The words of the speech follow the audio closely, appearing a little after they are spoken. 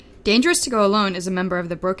Dangerous to Go Alone is a member of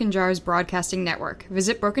the Broken Jars Broadcasting Network.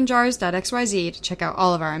 Visit brokenjars.xyz to check out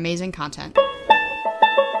all of our amazing content.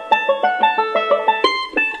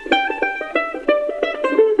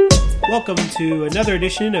 Welcome to another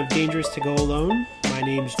edition of Dangerous to Go Alone. My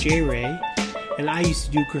name's Jay Ray, and I used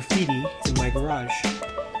to do graffiti in my garage.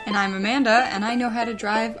 And I'm Amanda, and I know how to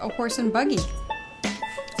drive a horse and buggy.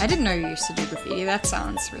 I didn't know you used to do graffiti. That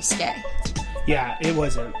sounds risque. Yeah, it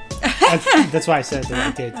wasn't. That's why I said that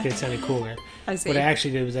I did. It sounded cooler. I see. What I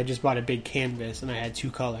actually did was I just bought a big canvas, and I had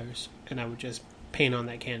two colors, and I would just paint on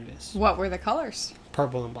that canvas. What were the colors?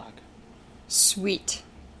 Purple and black. Sweet.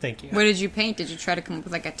 Thank you. What did you paint? Did you try to come up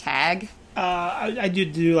with like a tag? I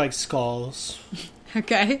did do like skulls.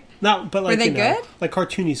 Okay. No, but like, were they good? Like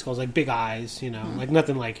cartoony skulls, like big eyes, like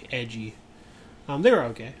nothing like edgy. They were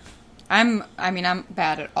okay. I'm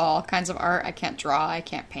bad at all kinds of art. I can't draw. I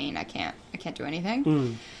can't paint. I can't do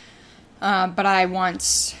anything. But I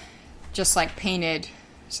once just like painted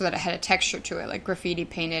so that it had a texture to it. Like graffiti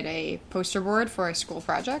painted a poster board for a school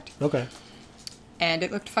project. Okay. And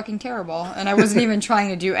it looked fucking terrible. And I wasn't even trying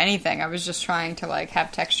to do anything. I was just trying to like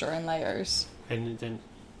have texture and layers. And then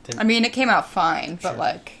I mean, it came out fine, but sure.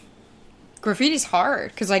 Like graffiti's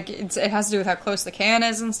hard because like it has to do with how close the can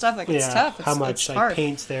is and stuff. Like it's tough. How much it's hard.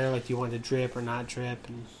 paint's there? Like, do you want to drip or not drip?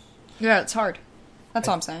 And yeah, it's hard. That's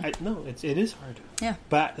all I'm saying. No, it is hard. Yeah,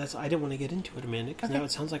 but I didn't want to get into it, Amanda, because now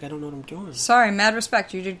it sounds like I don't know what I'm doing. Sorry, mad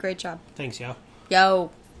respect. You did a great job. Thanks, yo. Yo.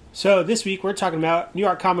 So this week we're talking about New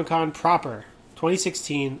York Comic Con proper,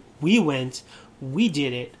 2016. We went. We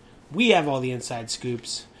did it. We have all the inside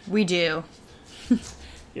scoops. We do.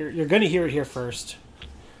 You're going to hear it here first.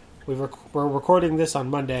 We're recording this on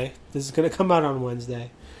Monday. This is going to come out on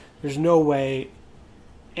Wednesday. There's no way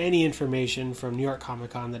any information from New York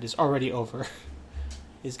Comic Con that is already over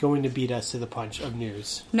is going to beat us to the punch of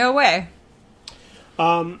news. No way.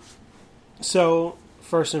 So,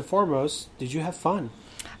 first and foremost, did you have fun?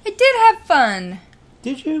 I did have fun.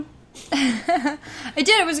 Did you? I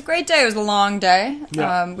did. It was a great day. It was a long day.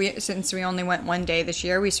 Yeah. Since we only went one day this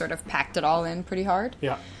year, we sort of packed it all in pretty hard.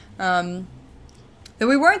 Yeah. Though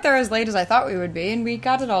we weren't there as late as I thought we would be, and we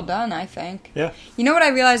got it all done, I think. Yeah. You know what I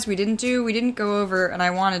realized we didn't do? We didn't go over, and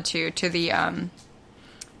I wanted to the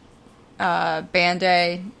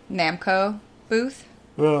Bandai Namco booth.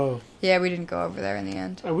 Oh. Yeah, we didn't go over there in the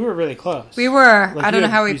end. We were really close. We were. Like, I don't know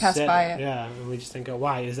how we passed by it. Yeah, and we just think,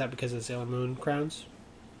 why? Is that because of the Sailor Moon crowns?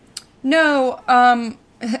 No,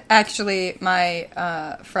 actually,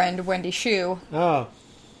 my friend Wendy Shu. Oh.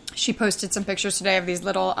 She posted some pictures today of these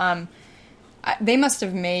little, they must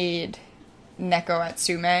have made Neko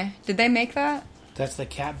Atsume. Did they make that? That's the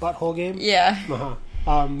cat butthole game? Yeah.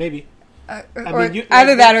 Uh-huh. Maybe.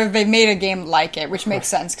 Either that or they made a game like it, which makes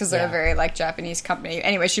sense because they're a very like Japanese company.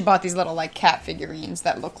 Anyway, she bought these little like cat figurines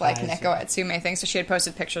that look like Neko Atsume things, so she had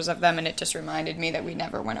posted pictures of them, and it just reminded me that we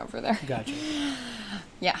never went over there. Gotcha.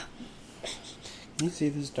 Yeah. Can you see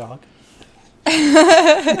this dog?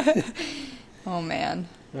 Oh, man.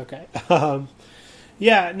 Okay.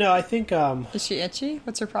 Yeah, no, I think... Is she itchy?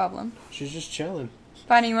 What's her problem? She's just chilling.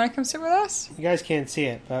 Bonnie, you want to come sit with us? You guys can't see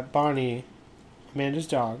it, but Bonnie, Amanda's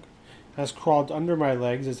dog, has crawled under my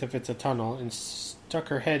legs as if it's a tunnel and stuck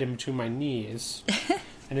her head in between my knees.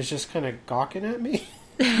 And is just kind of gawking at me.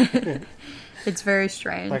 It's very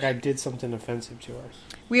strange. Like I did something offensive to her.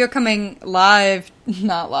 We are coming live,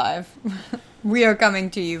 not live. We are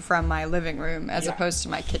coming to you from my living room as opposed to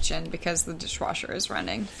my kitchen because the dishwasher is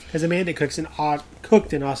running. Because Amanda cooked an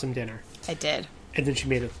awesome dinner. I did. And then she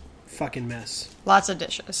made a fucking mess. Lots of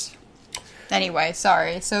dishes. Anyway,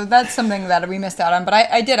 sorry. So that's something that we missed out on. But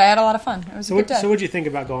I did. I had a lot of fun. It was a good day. So what'd you think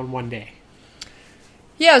about going one day?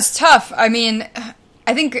 Yeah, it was tough. I mean,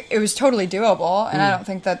 I think it was totally doable. And I don't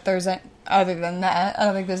think that there's other than that, I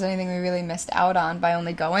don't think there's anything we really missed out on by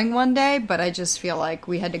only going one day, but I just feel like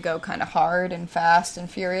we had to go kind of hard and fast and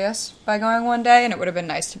furious by going one day, and it would have been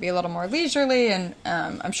nice to be a little more leisurely, and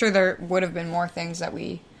I'm sure there would have been more things that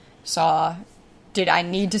we saw. Did I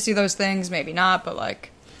need to see those things? Maybe not, but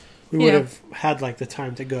like... We would have had like the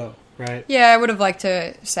time to go, right? Yeah, I would have liked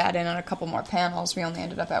to sat in on a couple more panels. We only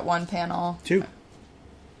ended up at one panel. Two.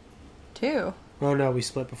 Oh no, we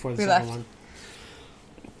split before the second one.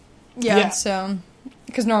 Yeah, so,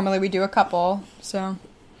 because normally we do a couple, so.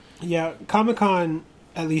 Yeah, Comic-Con,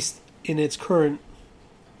 at least in its current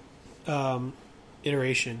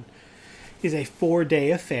iteration, is a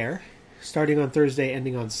 4-day affair, starting on Thursday,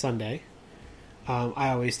 ending on Sunday.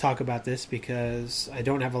 I always talk about this because I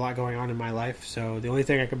don't have a lot going on in my life, so the only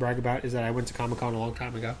thing I can brag about is that I went to Comic-Con a long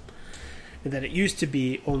time ago, and that it used to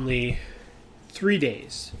be only 3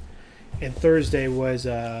 days, and Thursday was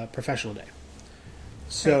a professional day.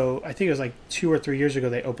 So I think it was like 2 or 3 years ago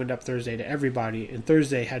they opened up Thursday to everybody, and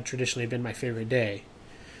Thursday had traditionally been my favorite day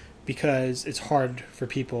because it's hard for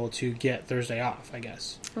people to get Thursday off, I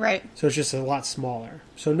guess. Right. So it's just a lot smaller.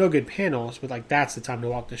 So no good panels, but like that's the time to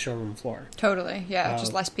walk the showroom floor. Totally. Yeah,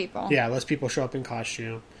 just less people. Yeah, less people show up in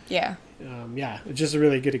costume. Yeah. Yeah, it's just a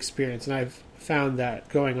really good experience, and I've found that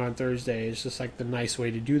going on Thursday is just like the nice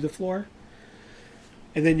way to do the floor.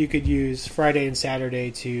 And then you could use Friday and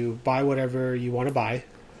Saturday to buy whatever you want to buy,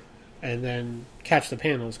 and then catch the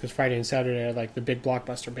panels, because Friday and Saturday are like the big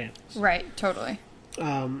blockbuster panels. Right, totally.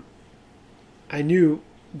 I knew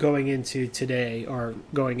going into today, or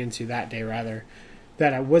going into that day rather,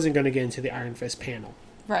 that I wasn't going to get into the Iron Fist panel.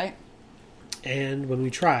 Right. And when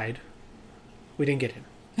we tried, we didn't get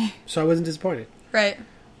in. So I wasn't disappointed. Right.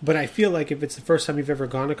 But I feel like if it's the first time you've ever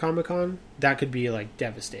gone to Comic-Con, that could be like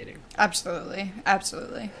devastating. Absolutely.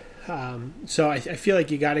 Absolutely. So I feel like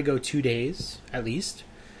you got to go 2 days at least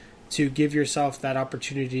to give yourself that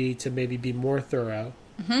opportunity to maybe be more thorough.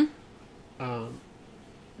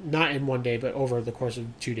 Not in one day, but over the course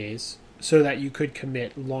of 2 days, so that you could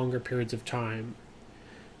commit longer periods of time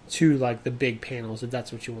to like the big panels if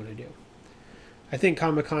that's what you want to do. I think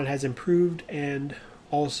Comic-Con has improved and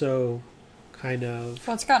also kind of...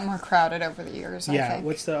 Well, it's gotten more crowded over the years, I think.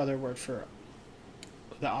 What's the other word for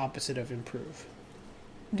the opposite of improve?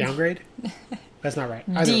 Downgrade? That's not right.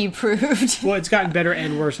 Deproved. Well, it's gotten better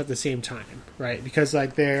and worse at the same time, right? Because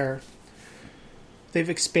like they've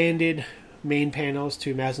expanded main panels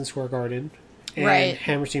to Madison Square Garden and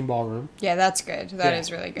Hammerstein Ballroom. Yeah, that's good. That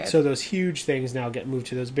is really good. So those huge things now get moved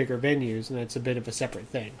to those bigger venues, and it's a bit of a separate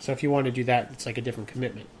thing. So if you want to do that, it's like a different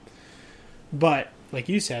commitment. But like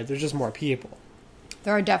you said, there's just more people.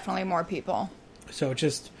 There are definitely more people. So it's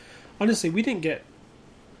just, honestly, we didn't get,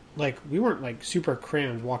 like, we weren't like super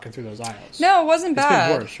crammed walking through those aisles. No, it wasn't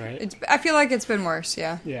bad. It's been worse, right? I feel like it's been worse,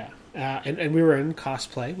 yeah. Yeah. And we were in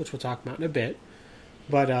cosplay, which we'll talk about in a bit.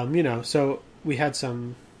 But, so we had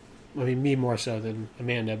some, I mean, me more so than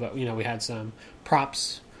Amanda, but, we had some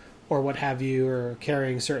props or what have you, or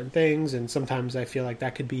carrying certain things. And sometimes I feel like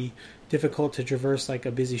that could be difficult to traverse, like,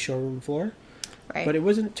 a busy showroom floor. Right. But it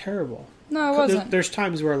wasn't terrible. No, it wasn't. There's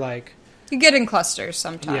times where, like... You get in clusters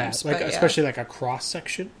sometimes. Yeah, especially, like, a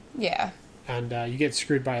cross-section. Yeah. And you get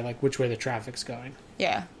screwed by, like, which way the traffic's going.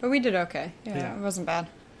 Yeah, but we did okay. Yeah. It wasn't bad.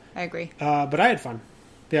 I agree. But I had fun.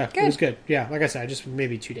 Yeah, good. It was good. Yeah, like I said, just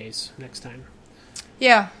maybe 2 days next time.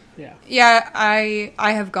 Yeah. Yeah. Yeah, I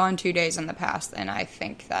have gone 2 days in the past, and I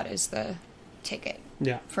think that is the ticket.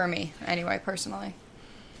 Yeah. For me, anyway, personally.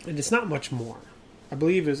 And it's not much more. I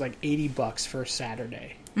believe it was like $80 for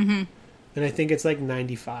Saturday. Mm-hmm. And I think it's like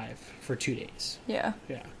 $95 for 2 days. Yeah.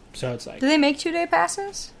 Yeah. So it's like... Do they make 2-day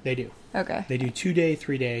passes? They do. Okay. They do 2 day,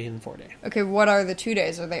 3 day, and 4 day. Okay, what are the 2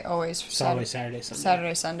 days? Are they always It's always Saturday, Sunday.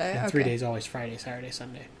 Saturday, Sunday. And okay. 3 days always Friday, Saturday,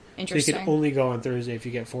 Sunday. Interesting. So you can only go on Thursday if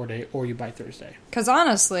you get 4 day, or you buy Thursday. Because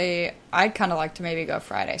honestly, I'd kind of like to maybe go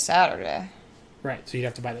Friday, Saturday. Right, so you'd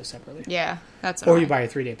have to buy those separately. Yeah, that's annoying. Or annoying. you buy a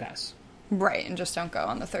 3 day pass. Right, and just don't go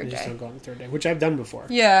on the third day. Just don't go on the third day, which I've done before.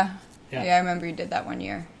 Yeah. Yeah, I remember you did that one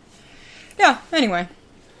year. Yeah, anyway.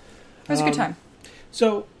 It was a good time.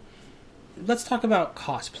 So, let's talk about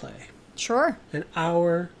cosplay. Sure. And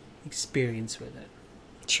our experience with it.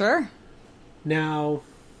 Sure. Now,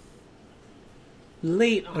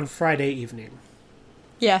 late on Friday evening.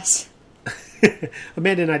 Yes.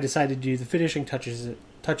 Amanda and I decided to do the finishing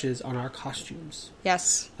touches on our costumes.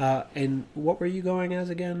 Yes. And what were you going as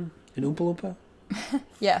again? An Oompa Loompa?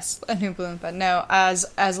 Yes, an Oompa Loompa. No,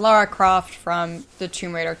 as Lara Croft from the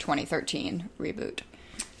Tomb Raider 2013 reboot,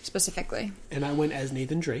 specifically. And I went as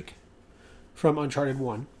Nathan Drake from Uncharted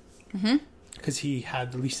 1. Mm-hmm. Because he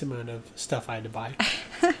had the least amount of stuff I had to buy.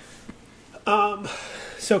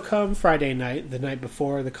 So come Friday night, the night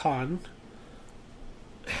before the con,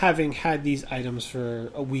 having had these items for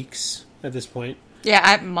weeks at this point.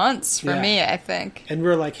 Yeah, months for me, I think. And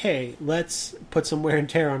we're like, hey, let's put some wear and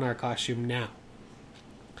tear on our costume now.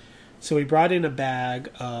 So we brought in a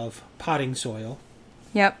bag of potting soil.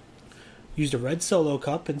 Yep. Used a red Solo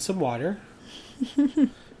cup and some water.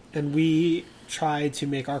 And we tried to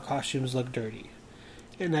make our costumes look dirty.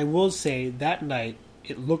 And I will say, that night,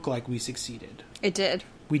 it looked like we succeeded. It did.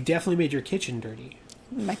 We definitely made your kitchen dirty.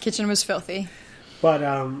 My kitchen was filthy. But,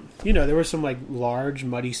 there were some, like, large,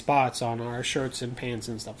 muddy spots on our shirts and pants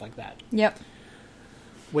and stuff like that. Yep.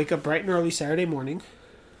 Wake up bright and early Saturday morning.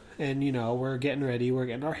 And, we're getting ready. We're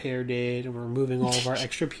getting our hair did. And we're removing all of our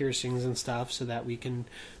extra piercings and stuff so that we can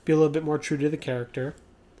be a little bit more true to the character.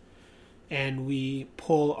 And we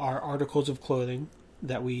pull our articles of clothing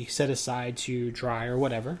that we set aside to dry or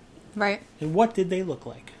whatever. Right. And what did they look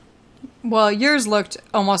like? Well, yours looked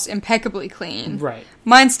almost impeccably clean. Right.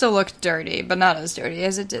 Mine still looked dirty, but not as dirty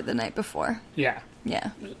as it did the night before. Yeah.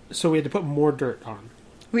 Yeah. So we had to put more dirt on.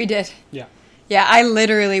 We did. Yeah. Yeah, I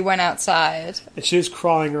literally went outside. And she was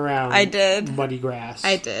crawling around. I did. Muddy grass.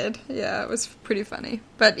 I did. Yeah, it was pretty funny.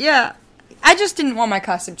 But yeah, I just didn't want my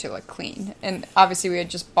costume to look clean. And obviously we had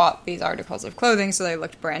just bought these articles of clothing, so they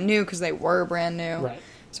looked brand new because they were brand new. Right.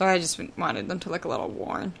 So I just wanted them to look a little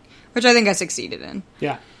worn, which I think I succeeded in.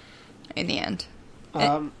 Yeah. In the end.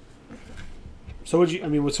 So would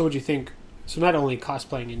you think? So not only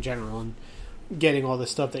cosplaying in general and getting all the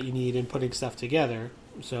stuff that you need and putting stuff together.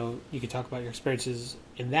 So you could talk about your experiences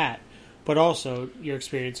in that, but also your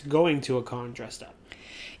experience going to a con dressed up.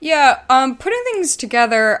 Yeah, putting things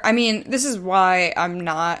together, I mean, this is why I'm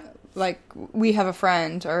not, like, we have a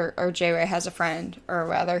friend, or J-Ray has a friend, or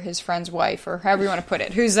rather his friend's wife, or however you want to put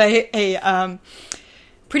it, who's a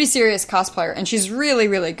pretty serious cosplayer, and she's really,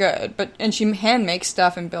 really good, and she hand makes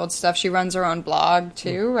stuff and builds stuff. She runs her own blog,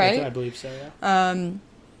 too, right? I believe so, yeah.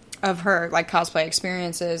 Of her, like, cosplay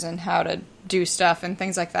experiences and how to do stuff and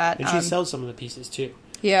things like that. And she sells some of the pieces, too.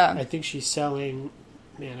 Yeah. I think she's selling,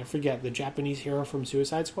 man, I forget, the Japanese hero from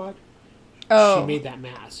Suicide Squad? Oh. She made that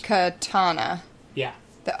mask. Katana. Yeah.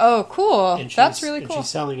 Oh, cool. That's really cool. And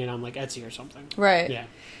she's selling it on, like, Etsy or something. Right. Yeah.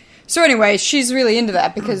 So anyway, she's really into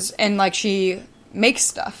that because, and, like, she makes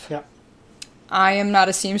stuff. Yeah. I am not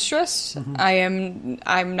a seamstress. Mm-hmm.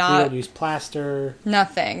 I'm not. You don't use plaster.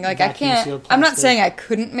 Nothing. Like, I can't. Vacuum-sealed I'm not plastic. saying I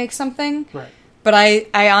couldn't make something. Right. But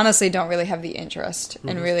I honestly don't really have the interest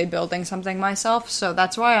in really building something myself. So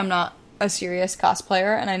that's why I'm not a serious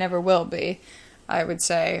cosplayer, and I never will be, I would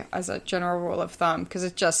say, as a general rule of thumb. Because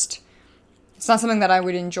it's not something that I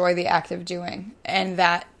would enjoy the act of doing. And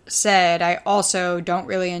that said, I also don't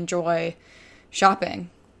really enjoy shopping.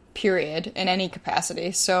 Period, in any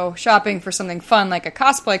capacity. So shopping for something fun like a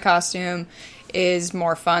cosplay costume is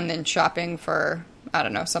more fun than shopping for, I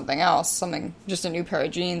don't know, something else, just a new pair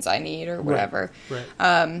of jeans I need or whatever.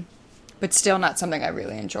 Right. But still not something I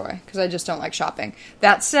really enjoy because I just don't like shopping.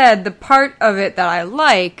 That said, the part of it that I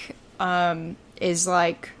like is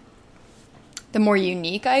like the more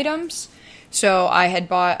unique items. So I had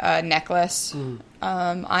bought a necklace on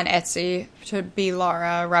Etsy to be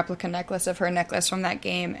Lara, a replica necklace of her necklace from that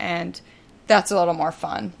game, and that's a little more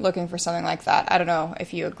fun, looking for something like that. I don't know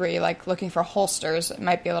if you agree, like looking for holsters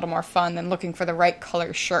might be a little more fun than looking for the right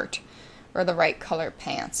color shirt or the right color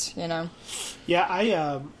pants, you know? Yeah,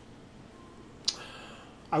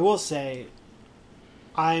 I will say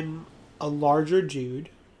I'm a larger dude,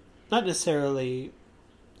 not necessarily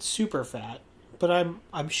super fat, but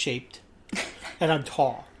I'm shaped. And I'm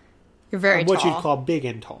tall. You're very tall. What you'd call big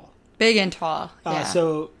and tall. Big and tall, yeah.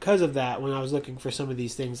 So, because of that, when I was looking for some of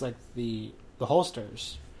these things, like the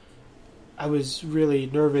holsters, I was really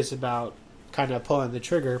nervous about kind of pulling the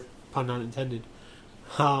trigger, pun not intended,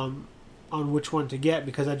 on which one to get,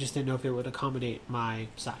 because I just didn't know if it would accommodate my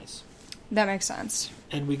size. That makes sense.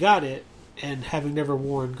 And we got it, and having never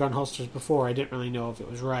worn gun holsters before, I didn't really know if it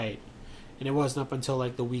was right. And it wasn't up until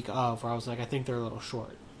like the week of where I was like, I think they're a little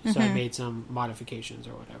short. So I made some modifications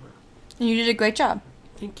or whatever. And you did a great job.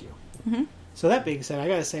 Thank you. Mm-hmm. So that being said, I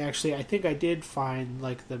gotta say, actually, I think I did find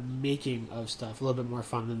like the making of stuff a little bit more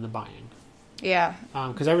fun than the buying. Yeah.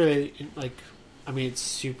 Because I really it's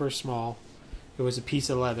super small. It was a piece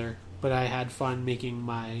of leather, but I had fun making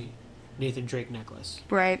my Nathan Drake necklace.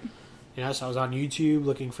 Right. You know, so I was on YouTube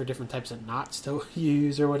looking for different types of knots to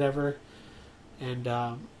use or whatever, and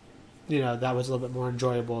that was a little bit more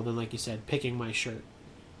enjoyable than, like you said, picking my shirt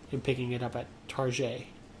and picking it up at Target.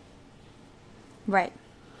 Right.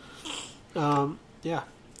 Yeah.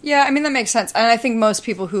 Yeah, I mean, that makes sense. And I think most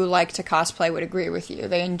people who like to cosplay would agree with you.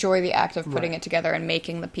 They enjoy the act of putting it together and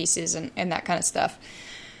making the pieces and that kind of stuff.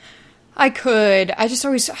 I just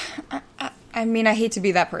always... I mean, I hate to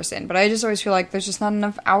be that person, but I just always feel like there's just not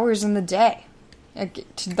enough hours in the day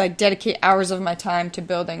to dedicate hours of my time to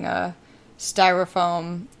building a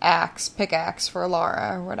styrofoam pickaxe for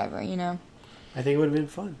Lara or whatever, you know? I think it would have been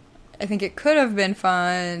fun. I think it could have been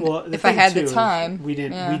fun if I had the time. We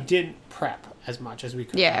didn't prep as much as we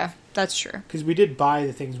could. Yeah, that's true. Because we did buy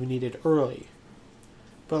the things we needed early.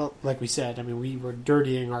 But like we said, I mean, we were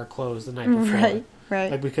dirtying our clothes the night before. Right.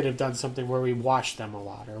 Like we could have done something where we washed them a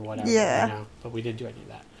lot or whatever. Yeah. You know? But we didn't do any of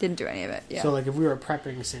that. Didn't do any of it, yeah. So like if we were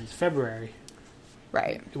prepping since February...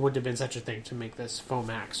 Right. It wouldn't have been such a thing to make this foam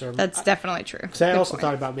axe. That's definitely true. Because I also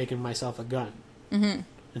thought about making myself a gun. Mm-hmm.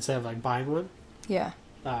 Instead of like buying one. Yeah.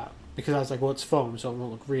 Because I was like, well, it's foam, so it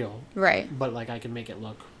won't look real. Right. But like I can make it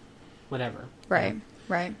look whatever. Right.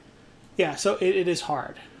 Right. Yeah, so it is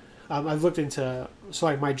hard. I've looked into... So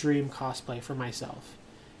like my dream cosplay for myself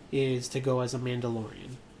is to go as a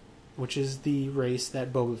Mandalorian, which is the race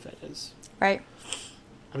that Boba Fett is. Right.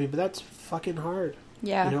 I mean, but that's fucking hard.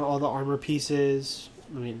 Yeah. You know, all the armor pieces.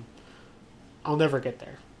 I mean, I'll never get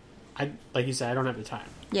there. Like you said, I don't have the time.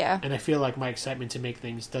 Yeah. And I feel like my excitement to make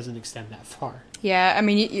things doesn't extend that far. Yeah, I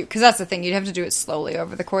mean, because that's the thing. You'd have to do it slowly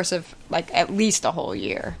over the course of, like, at least a whole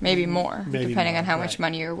year. Maybe more, depending on how much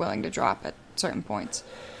money you're willing to drop at certain points.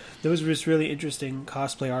 There was this really interesting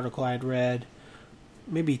cosplay article I had read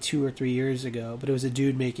maybe 2 or 3 years ago, but it was a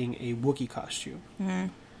dude making a Wookiee costume. Mm-hmm.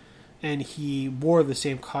 And he wore the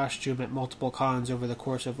same costume at multiple cons over the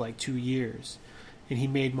course of, like, 2 years. And he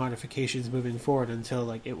made modifications moving forward until,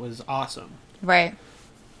 like, it was awesome. Right.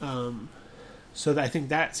 So I think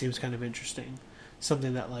that seems kind of interesting.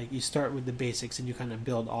 Something that, like, you start with the basics and you kind of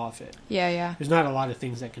build off it. Yeah, yeah. There's not a lot of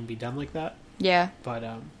things that can be done like that. Yeah. But,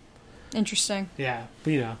 interesting. yeah.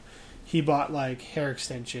 But, you know, he bought, like, hair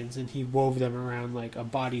extensions and he wove them around, like, a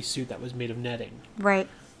bodysuit that was made of netting. Right.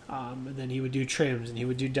 And then he would do trims and he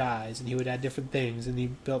would do dyes and he would add different things and he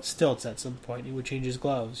built stilts at some point. He would change his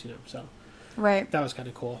gloves, you know, so. Right. That was kind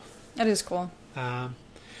of cool. That is cool.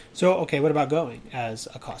 So, okay, what about going as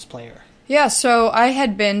a cosplayer? Yeah, so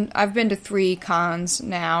I've been to 3 cons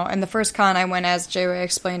now, and the first con I went, as J-Way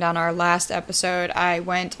explained on our last episode,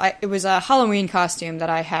 it was a Halloween costume that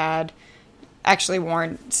I had actually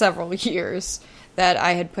worn several years that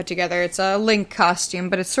I had put together. It's a Link costume,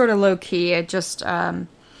 but it's sort of low-key. It just,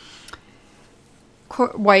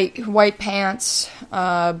 white pants,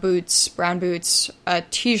 boots, brown boots, a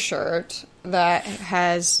t-shirt that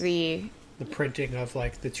has the printing of,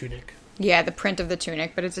 like, the tunic. Yeah, the print of the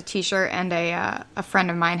tunic, but it's a t-shirt, and a friend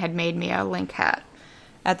of mine had made me a Link hat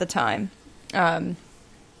at the time. So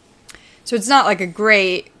it's not like a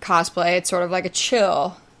great cosplay, it's sort of like a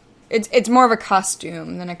chill. It's more of a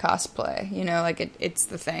costume than a cosplay, you know, like it's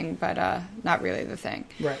the thing, but not really the thing.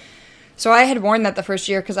 Right. So I had worn that the first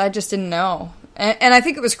year because I just didn't know. And I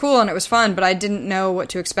think it was cool and it was fun, but I didn't know what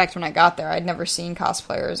to expect when I got there. I'd never seen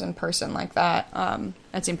cosplayers in person like that.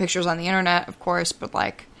 I'd seen pictures on the internet, of course, but,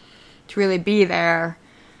 like, to really be there,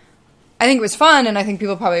 I think it was fun, and I think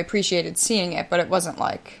people probably appreciated seeing it, but it wasn't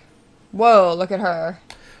like, whoa, look at her.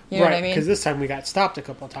 You know what I mean? Because this time we got stopped a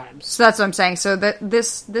couple of times. So that's what I'm saying. So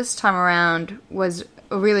this time around was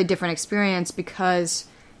a really different experience because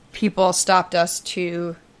people stopped us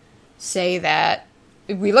to say that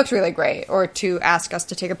we looked really great, or to ask us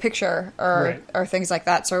to take a picture, or things like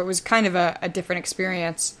that. So it was kind of a different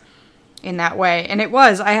experience in that way. And it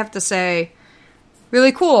was, I have to say,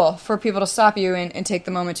 really cool for people to stop you and take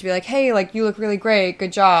the moment to be like, hey, like, you look really great,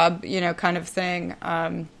 good job, you know, kind of thing.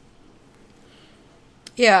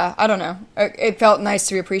 Yeah, I don't know. It felt nice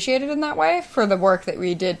to be appreciated in that way for the work that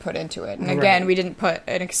we did put into it. And again, we didn't put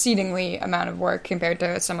an exceedingly amount of work compared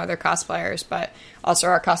to some other cosplayers, but also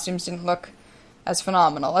our costumes didn't look as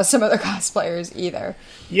phenomenal as some other cosplayers either.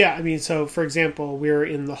 Yeah, I mean, so, for example, we were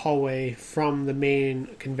in the hallway from the main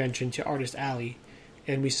convention to Artist Alley,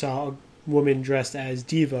 and we saw a woman dressed as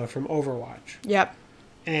Diva from Overwatch. Yep.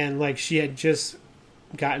 And, like, she had just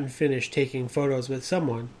gotten finished taking photos with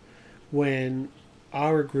someone when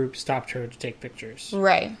our group stopped her to take pictures.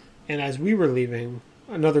 Right. And as we were leaving,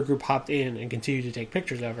 another group hopped in and continued to take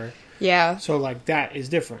pictures of her. Yeah. So, like, that is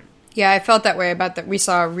different. Yeah, I felt that way about that. We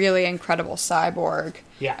saw a really incredible cyborg.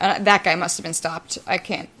 Yeah. And that guy must have been stopped,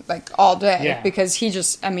 all day. Yeah. Because he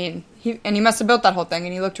just, I mean, he must have built that whole thing,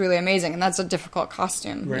 and he looked really amazing. And that's a difficult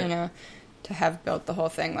costume, right. You know, to have built the whole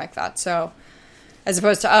thing like that. So, as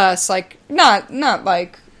opposed to us, like, not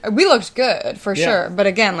like, we looked good, for sure. But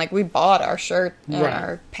again, like, we bought our shirt and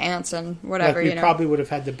our pants and whatever, like, we probably would have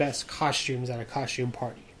had the best costumes at a costume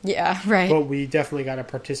party. Yeah, right. But we definitely got a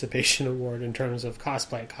participation award in terms of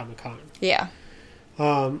cosplay at Comic-Con. Yeah.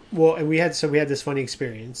 Well, and we had this funny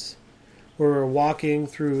experience where we were walking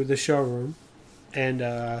through the showroom,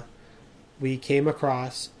 and we came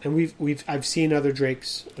across, and I've seen other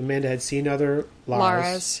Drakes. Amanda had seen other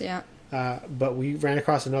Laras. Yeah. But we ran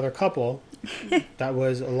across another couple that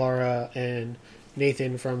was Laura and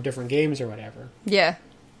Nathan from different games or whatever. Yeah.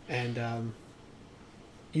 And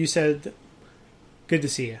you said, "Good to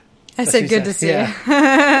see you." I said, "Good to see you."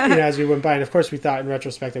 As we went by, and of course, we thought in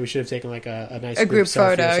retrospect that we should have taken like a nice group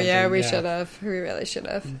photo. Or Yeah, we should have. We really should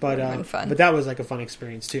have. But been fun. But that was like a fun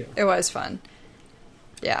experience too. It was fun.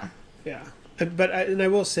 Yeah. Yeah, but I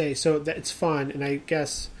will say, so that it's fun, and I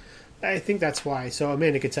think that's why. So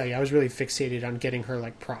Amanda could tell you, I was really fixated on getting her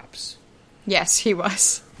like props. Yes, he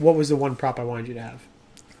was. What was the one prop I wanted you to have?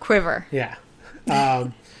 Quiver. Yeah,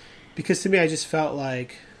 because to me, I just felt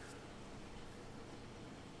like.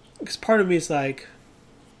 Because part of me is like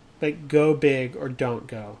go big or don't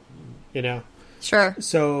go, you know? Sure.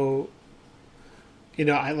 So, you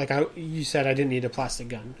know, you said I didn't need a plastic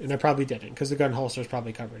gun, and I probably didn't because the gun holsters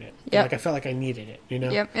probably covered it. Yep. Like I felt like I needed it, you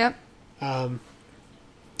know. Yep.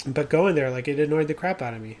 But going there, like it annoyed the crap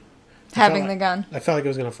out of me. Having the gun. I felt like it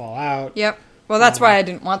was going to fall out. Yep. Well, that's why I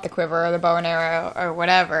didn't want the quiver or the bow and arrow or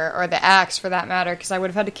whatever, or the axe for that matter, because I would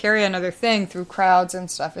have had to carry another thing through crowds and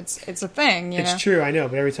stuff. It's a thing, you know? It's true, I know,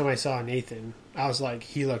 but every time I saw Nathan, I was like,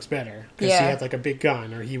 he looks better. Because he had like a big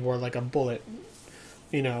gun, or he wore like a bullet,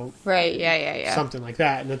 you know. Right, yeah. Something like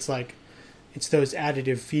that. And it's like, it's those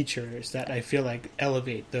additive features that I feel like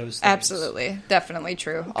elevate those things. Absolutely. Definitely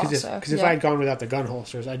true, also. Because if I had gone without the gun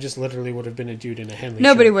holsters, I just literally would have been a dude in a Henley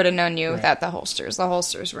Nobody shirt. would have known you without the holsters. The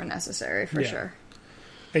holsters were necessary, for sure.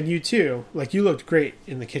 And you too. Like, you looked great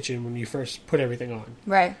in the kitchen when you first put everything on.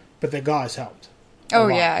 Right. But the gauze helped. Oh,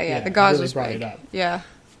 yeah. The gauze really was brought big. it up. Yeah.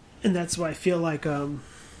 And that's why I feel like, it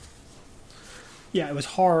was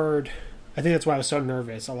hard. I think that's why I was so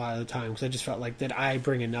nervous a lot of the time, because I just felt like, did I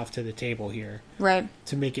bring enough to the table here Right.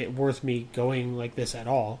 to make it worth me going like this at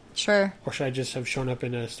all? Sure. Or should I just have shown up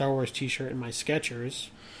in a Star Wars t-shirt and my Skechers?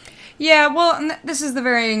 Yeah, well, and this is the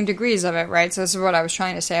varying degrees of it, right? So this is what I was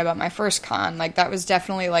trying to say about my first con. Like, that was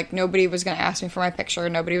definitely, like, nobody was going to ask me for my picture,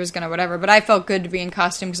 nobody was going to whatever, but I felt good to be in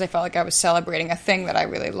costume because I felt like I was celebrating a thing that I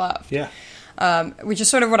really loved. Yeah. Which is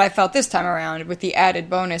sort of what I felt this time around, with the added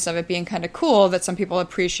bonus of it being kind of cool that some people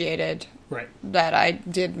appreciated Right. that I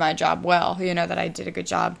did my job well, you know, that I did a good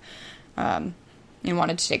job, and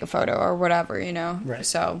wanted to take a photo or whatever, you know? Right.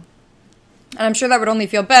 So, and I'm sure that would only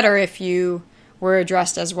feel better if you were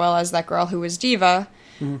dressed as well as that girl who was Diva,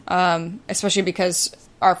 especially because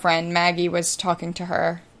our friend Maggie was talking to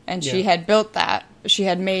her, and she had built that. She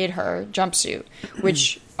had made her jumpsuit,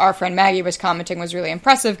 which our friend Maggie was commenting was really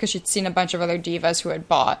impressive because she'd seen a bunch of other divas who had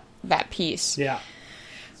bought that piece. Yeah.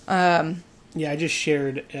 I just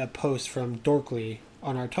shared a post from Dorkly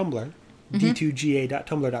on our Tumblr,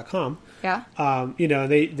 d2ga.tumblr.com. Yeah. You know,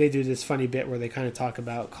 they do this funny bit where they kind of talk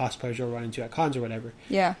about cosplayers you'll run into at cons or whatever.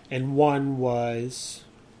 Yeah. And one was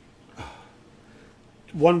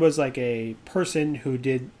like a person who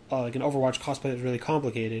did like an Overwatch cosplay that was really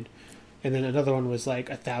complicated, and then another one was like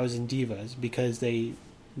 1,000 divas because they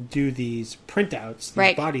do these printouts,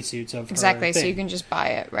 these bodysuits of exactly, her so thing. you can just buy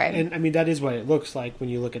it, right? And I mean, that is what it looks like when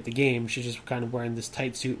you look at the game. She's just kind of wearing this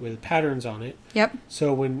tight suit with patterns on it. Yep.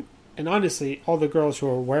 So and honestly, all the girls who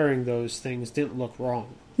were wearing those things didn't look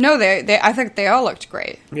wrong. No, I think they all looked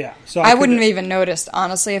great. Yeah. So I wouldn't have even noticed,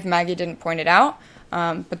 honestly, if Maggie didn't point it out.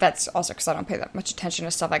 But that's also because I don't pay that much attention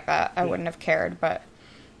to stuff like that. I wouldn't have cared, but...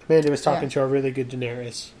 Amanda was talking to a really good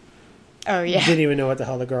Daenerys. Oh, yeah. Didn't even know what the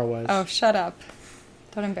hell the girl was. Oh, shut up.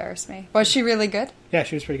 Don't embarrass me. Was she really good? Yeah,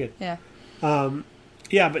 she was pretty good. Yeah.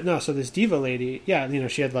 Yeah, but no, so this diva lady, you know,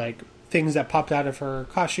 she had like things that popped out of her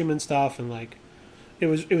costume and stuff, and like it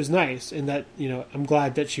was nice, and that, you know, I'm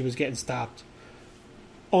glad that she was getting stopped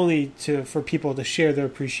only for people to share their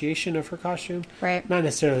appreciation of her costume. Right. Not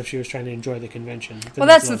necessarily if she was trying to enjoy the convention. Well,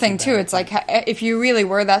 that's the thing too. It's like, if you really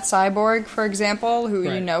were that cyborg, for example, who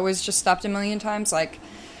you know was just stopped a million times, like,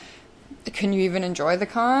 can you even enjoy the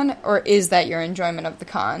con, or is that your enjoyment of the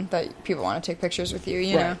con that people want to take pictures with you?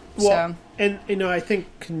 You know. Well, so. And you know, I think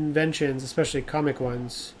conventions, especially comic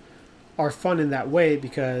ones, are fun in that way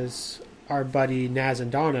because our buddy Naz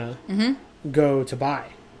and Donna go to buy.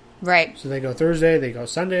 Right. So they go Thursday, they go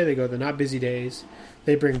Sunday, they go the not busy days.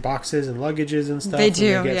 They bring boxes and luggages and stuff. They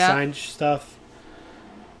do. And they get signed stuff.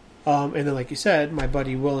 And then, like you said, my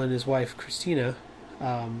buddy Will and his wife Christina,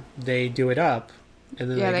 they do it up. And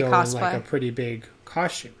then they go cosplay in like a pretty big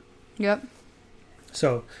costume. Yep.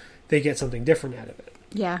 So they get something different out of it.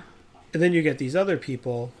 Yeah. And then you get these other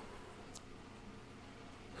people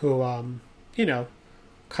who, you know,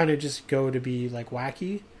 kind of just go to be like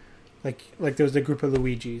wacky. Like there was the group of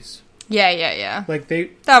Luigis. Yeah. Like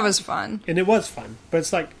that was fun. And it was fun. But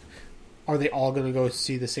it's like, are they all going to go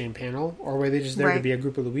see the same panel? Or were they just there to be a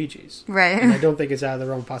group of Luigis? Right. And I don't think it's out of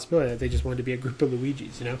their own possibility that they just wanted to be a group of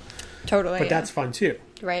Luigis, you know? Totally. But that's fun too.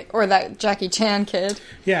 Right. Or that Jackie Chan kid.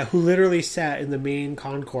 Yeah, who literally sat in the main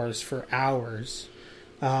concourse for hours.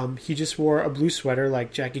 He just wore a blue sweater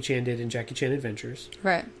like Jackie Chan did in Jackie Chan Adventures.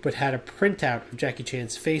 Right. But had a printout of Jackie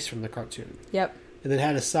Chan's face from the cartoon. Yep. And then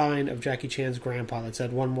had a sign of Jackie Chan's grandpa that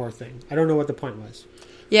said one more thing. I don't know what the point was.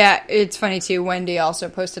 Yeah, it's funny too. Wendy also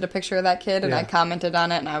posted a picture of that kid, and I commented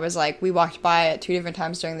on it, and I was like, we walked by it 2 different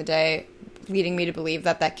times during the day, leading me to believe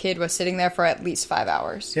that kid was sitting there for at least 5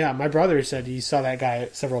 hours. Yeah, my brother said he saw that guy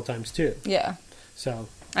several times too. Yeah. So.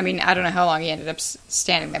 I mean, I don't know how long he ended up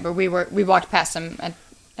standing there, but we walked past him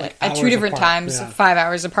at 2 different times, 5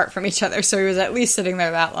 hours apart from each other, so he was at least sitting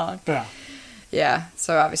there that long. Yeah. Yeah,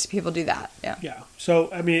 so obviously people do that. Yeah. Yeah. So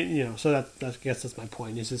I mean, so that I guess that's my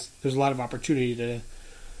point. Is just there's a lot of opportunity to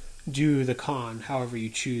do the con however you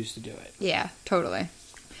choose to do it. Yeah, totally.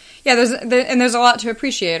 Yeah, there's a lot to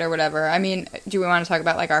appreciate or whatever. I mean, do we want to talk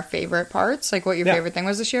about like our favorite parts, like what your favorite thing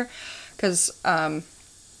was this year? Because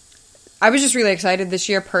I was just really excited this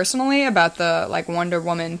year personally about the like Wonder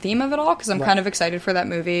Woman theme of it all, because I'm kind of excited for that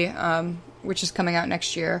movie, which is coming out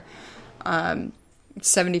next year.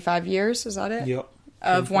 75 years, is that it? Yep.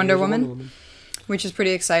 Of Wonder Woman, which is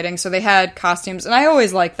pretty exciting. So they had costumes, and I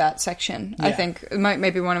always like that section. Yeah. I think it might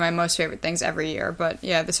be one of my most favorite things every year. But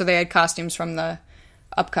yeah, so they had costumes from the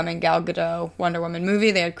upcoming Gal Gadot Wonder Woman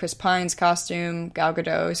movie. They had Chris Pine's costume, Gal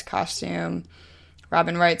Gadot's costume,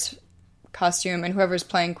 Robin Wright's costume, and whoever's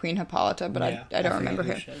playing Queen Hippolyta, but I don't remember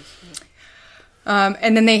who.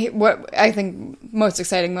 And then what I think most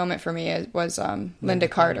exciting moment for me was Linda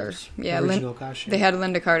Carter. Yeah, original costume. They had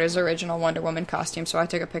Linda Carter's original Wonder Woman costume, so I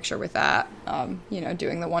took a picture with that,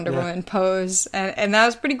 doing the Wonder Woman pose, and that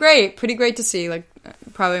was pretty great to see, like,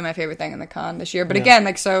 probably my favorite thing in the con this year. But again,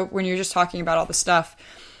 like, so when you're just talking about all the stuff,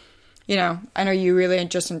 I know you really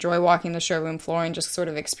just enjoy walking the showroom floor and just sort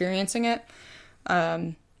of experiencing it,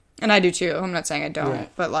 and I do too. I'm not saying I don't,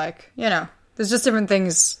 but like, there's just different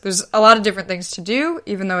things. There's a lot of different things to do,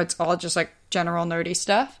 even though it's all just like general nerdy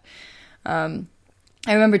stuff. I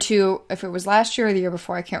remember too, if it was last year or the year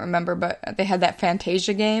before, I can't remember, but they had that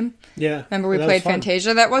Fantasia game. Yeah. Remember we played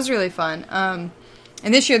Fantasia? That was really fun.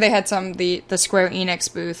 And this year they had the Square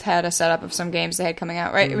Enix booth had a setup of some games they had coming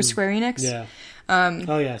out, right? It was Square Enix?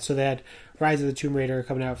 Yeah. So they had Rise of the Tomb Raider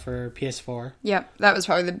coming out for PS4. Yep. That was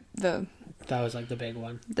probably the that was like the big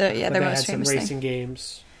one. The most famous thing. They had some racing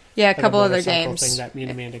games. Yeah, a couple other games. Thing that me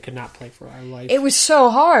and Amanda could not play for our life. It was so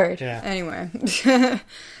hard. Yeah. Anyway.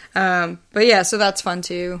 But yeah, so that's fun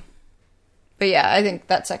too. But yeah, I think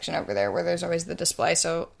that section over there where there's always the display.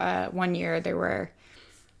 So one year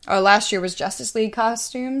last year was Justice League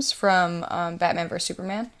costumes from Batman vs.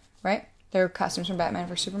 Superman, right? There were costumes from Batman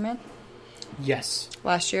vs. Superman. Yes.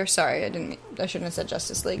 Last year, sorry, I shouldn't have said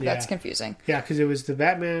Justice League. Yeah. That's confusing. Yeah, because it was the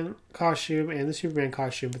Batman costume and the Superman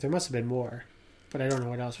costume, but there must have been more. But I don't know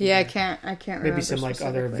what else. Yeah, I can't remember. Maybe some like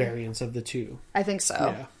other variants of the two. I think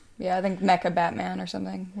so. Yeah, I think Mecha Batman or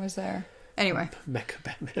something was there. Anyway. Mecha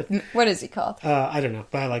Batman. What is he called? I don't know,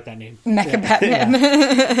 but I like that name. Mecha Batman.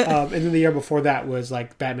 And then the year before that was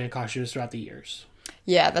like Batman costumes throughout the years.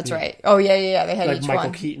 Yeah, that's right. Oh, yeah. They had like each Michael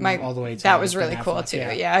one. Keaton all the way to that was really cool, Affleck,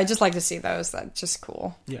 too. Yeah, I just like to see those. That's just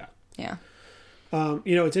cool. Yeah. Yeah.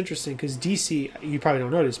 It's interesting because DC, you probably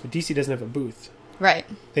don't notice, but DC doesn't have a booth. Right.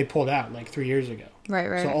 They pulled out like 3 years ago.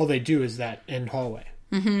 Right. So all they do is that end hallway.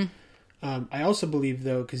 Mm-hmm. I also believe,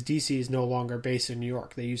 though, because DC is no longer based in New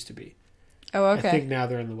York. They used to be. Oh, okay. I think now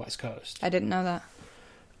they're in the West Coast. I didn't know that.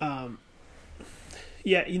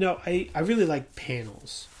 Yeah, I really like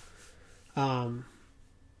panels. The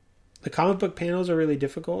comic book panels are really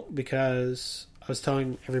difficult because I was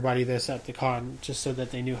telling everybody this at the con just so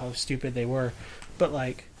that they knew how stupid they were. But,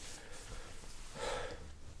 like,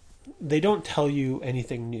 they don't tell you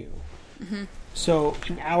anything new. Mm-hmm. So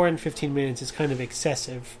an hour and 15 minutes is kind of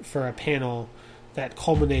excessive for a panel that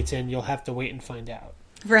culminates in you'll have to wait and find out.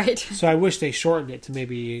 Right. So I wish they shortened it to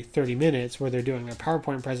maybe 30 minutes where they're doing their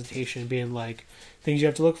PowerPoint presentation being like, things you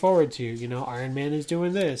have to look forward to. Iron Man is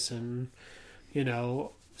doing this and,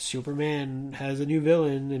 Superman has a new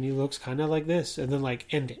villain and he looks kind of like this. And then, like,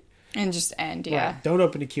 end it. And just end, yeah. Right. Don't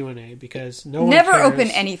open to Q&A because no one Never cares. open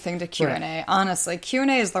anything to Q&A, right. Honestly.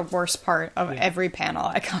 Q&A is the worst part of every panel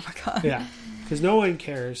at Comic-Con. Yeah, because no one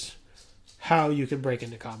cares how you can break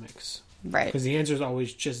into comics. Right. Because the answer is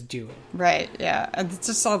always just do it. Right, yeah. It's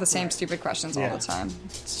just all the same stupid questions all the time.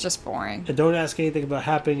 It's just boring. And don't ask anything about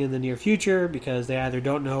happening in the near future because they either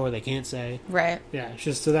don't know or they can't say. Right. Yeah, it's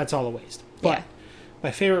just so that's all a waste. But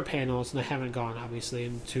my favorite panels, and I haven't gone, obviously,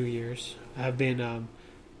 in 2 years, have been...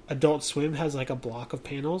 Adult Swim has like a block of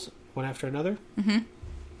panels, one after another. Mm-hmm.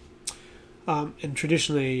 And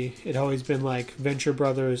traditionally, it always been like Venture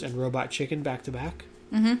Brothers and Robot Chicken back to back.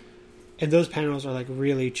 Mm-hmm. And those panels are like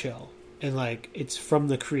really chill. And like it's from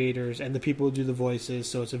the creators and the people who do the voices.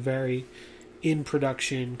 So it's a very in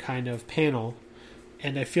production kind of panel.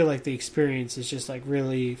 And I feel like the experience is just like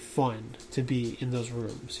really fun to be in those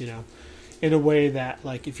rooms, in a way that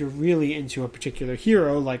like if you're really into a particular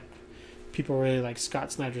hero, like people really like Scott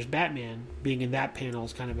Snyder's Batman, being in that panel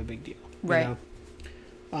is kind of a big deal. Right.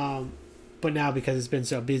 But now because it's been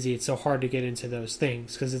so busy, it's so hard to get into those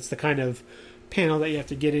things because it's the kind of panel that you have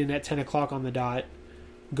to get in at 10 o'clock on the dot,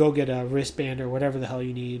 go get a wristband or whatever the hell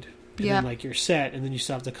you need, and then like you're set, and then you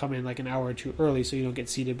still have to come in like an hour or two early so you don't get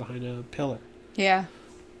seated behind a pillar. Yeah.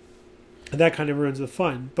 And that kind of ruins the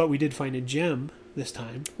fun. But we did find a gem this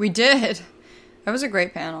time. We did. That was a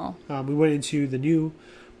great panel. We went into the new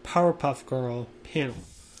Powerpuff Girl panel.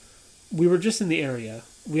 We were just in the area.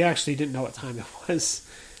 We actually didn't know what time it was.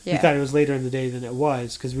 Yeah. We thought it was later in the day than it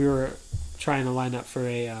was because we were trying to line up for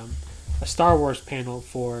a Star Wars panel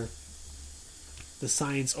for The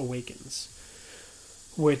Science Awakens.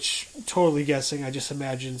 Which, totally guessing, I just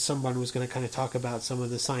imagined someone was going to kind of talk about some of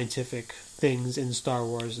the scientific things in Star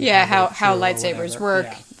Wars. Yeah, how lightsabers work,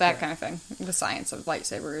 yeah, that kind of thing. The science of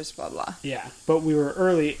lightsabers, blah, blah. Yeah, but we were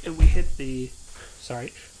early and we hit the,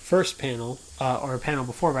 first panel, or panel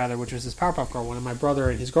before rather, which was this Powerpuff Girl one, and my brother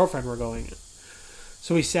and his girlfriend were going in.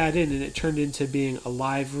 So we sat in and it turned into being a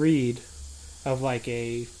live read of like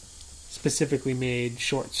a specifically made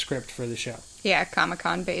short script for the show. Yeah,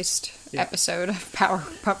 Comic-Con based episode of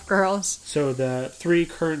Powerpuff Girls. So the 3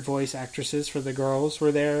 current voice actresses for the girls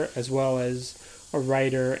were there, as well as a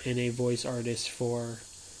writer and a voice artist for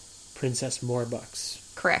Princess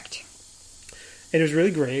Morbucks. Correct. And it was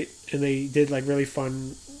really great, and they did like really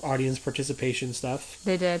fun audience participation stuff.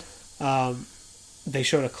 They did. They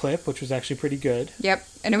showed a clip, which was actually pretty good. Yep,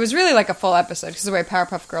 and it was really like a full episode, because the way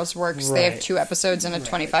Powerpuff Girls works, they have Right. 2 episodes in a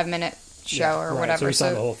 25-minute show or whatever. So we saw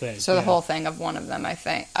the whole thing. So the whole thing of one of them, I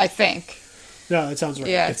think. No, that sounds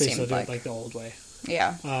right. Yeah, if it they seemed still do like- it like the old way.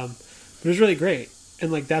 Yeah. But it was really great.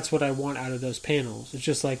 And like that's what I want out of those panels. It's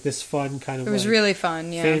just like this fun kind of It was like, really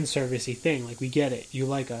fun, yeah. fan servicey thing. Like we get it. You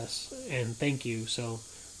like us and thank you. So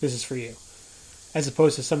this is for you. As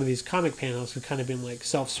opposed to some of these comic panels who kind of been like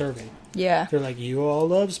self-serving. Yeah. They're like, you all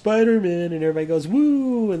love Spider-Man, and everybody goes,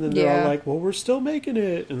 woo, and then they're Yeah. all like, well, we're still making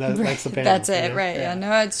it, and that's the panel. That's you it, know? right. Yeah,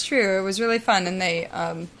 no, it's true. It was really fun, and they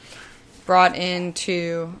brought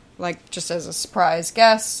into, like, just as a surprise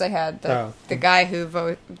guest, they had the guy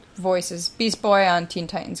who voices Beast Boy on Teen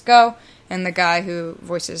Titans Go, and the guy who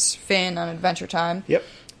voices Finn on Adventure Time. Yep.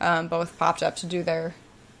 Both popped up to do their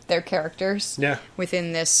characters Yeah.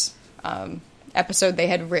 within this episode they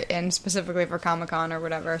had written specifically for Comic-Con or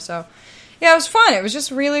whatever. So, yeah, it was fun. It was just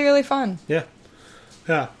really, really fun. Yeah.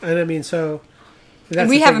 Yeah. And I mean, so... And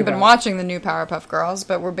we haven't been watching the new Powerpuff Girls,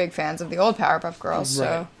 but we're big fans of the old Powerpuff Girls, so...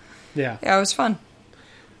 Right. Yeah. Yeah, it was fun.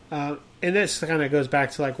 And this kind of goes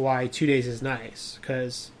back to like why 2 days is nice,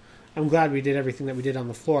 because I'm glad we did everything that we did on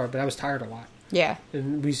the floor, but I was tired a lot. Yeah.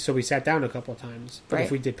 And we sat down a couple of times. But Right.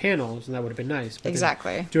 if we did panels, then that would have been nice. But then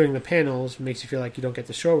Exactly. doing the panels makes you feel like you don't get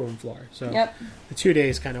the showroom floor. So Yep. the 2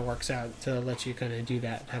 days kind of works out to let you kind of do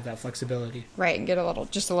that, have that flexibility. Right, and get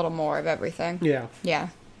just a little more of everything. Yeah. Yeah,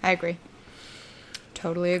 I agree.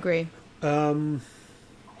 Totally agree. So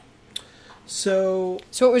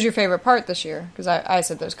So what was your favorite part this year? Because I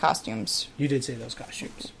said those costumes. you did say those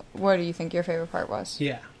costumes. What do you think your favorite part was?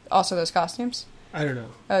 Yeah. Also those costumes? I don't know.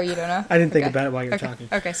 Oh, you don't know? I didn't think Okay. about it while you were Okay. talking.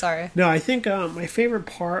 Okay, sorry. No, I think my favorite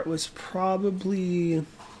part was probably...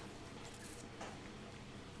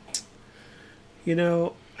 You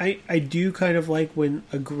know, I do kind of like when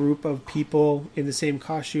a group of people in the same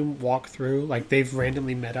costume walk through, like they've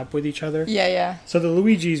randomly met up with each other. Yeah, yeah. So the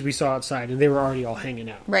Luigis we saw outside, and they were already all hanging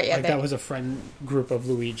out. Right, yeah, Like they- that was a friend group of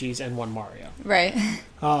Luigis and one Mario. Right.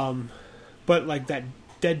 But like that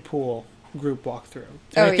Deadpool group walk through.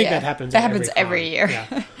 Oh, I think yeah. that happens. That at happens every every year.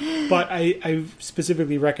 Yeah. But I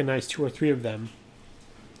specifically recognized 2 or 3 of them,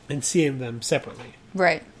 and seeing them separately.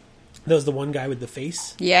 Right. There was the one guy with the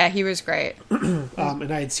face, Yeah, he was great.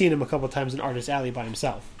 and I had seen him a couple of times in Artist Alley by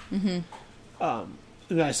himself. Mm-hmm. And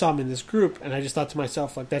then I saw him in this group, and I just thought to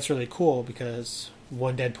myself, like, that's really cool because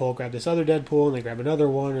one Deadpool grabbed this other Deadpool, and they grab another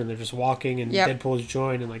one, and they're just walking, and Yep. Deadpool's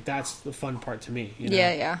joined, and like that's the fun part to me. You know?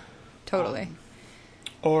 Yeah, yeah. Totally.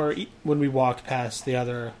 Or when we walked past the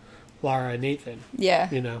other Lara and Nathan, Yeah.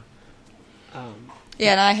 you know.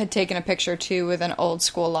 Yeah, and I had taken a picture too with an old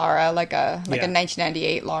school Lara, like a Yeah.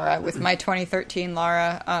 1998 Lara with my 2013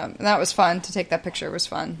 Lara. And that was fun to take that picture. It was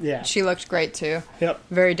fun. Yeah. She looked great too. Yep.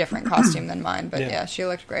 Very different costume than mine, but Yeah. yeah, she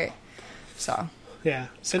looked great. So Yeah,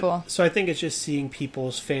 It's cool. So I think it's just seeing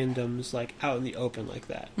people's fandoms like out in the open like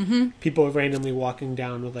that. Mm-hmm. People randomly walking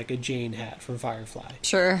down with like a Jane hat from Firefly,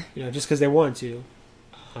 sure. you know, just because they want to.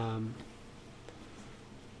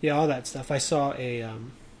 Yeah, all that stuff. I saw a.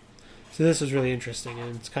 So this was really interesting,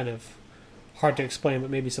 and it's kind of hard to explain, but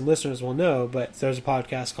maybe some listeners will know. But there's a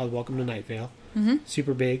podcast called Welcome to Night Vale,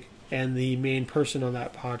 super big, and the main person on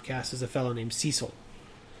that podcast is a fellow named Cecil.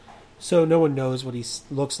 So no one knows what he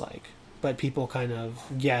looks like, but people kind of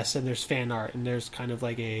guess, and there's fan art, and there's kind of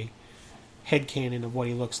like a headcanon of what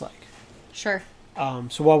he looks like. Sure.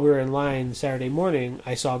 So while we were in line Saturday morning,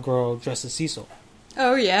 I saw a girl dressed as Cecil.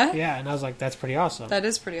 Oh yeah. Yeah, and I was like, "That's pretty awesome." That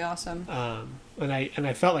is pretty awesome. And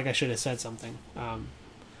I felt like I should have said something.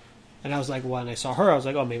 And I was like, when I saw her, I was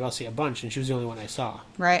like, oh, maybe I'll see a bunch. And she was the only one I saw.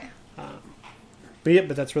 Right.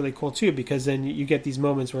 But that's really cool too, because then you get these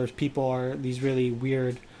moments where people are these really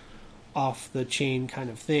weird, off the chain kind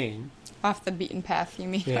of thing. Off the beaten path, you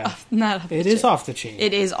mean? Yeah. Not off the chain. It is off the chain.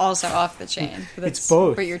 It is also off the chain. But it's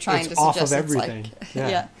both. But you're trying it's to off suggest of it's everything. like,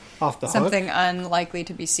 Yeah. Off the hook. something unlikely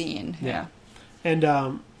to be seen. Yeah. And,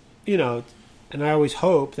 and I always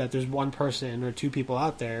hope that there's one person or two people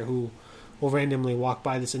out there who will randomly walk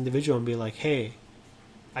by this individual and be like, hey,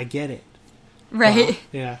 I get it. Right.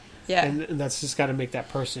 Yeah. Yeah. And that's just got to make that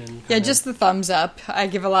person. Yeah, just the thumbs up. I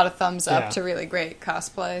give a lot of thumbs up Yeah. to really great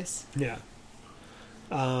cosplays. Yeah.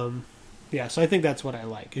 So I think that's what I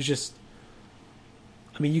like. It's just,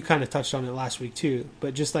 I mean, you kind of touched on it last week too,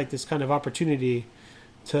 but just like this kind of opportunity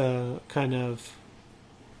to kind of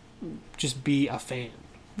just be a fan.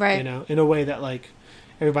 Right. You know, in a way that like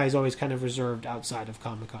everybody's always kind of reserved outside of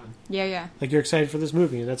Comic-Con. Yeah. Like, you're excited for this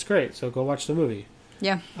movie, and that's great, so go watch the movie.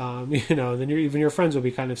 Yeah. Then even your friends will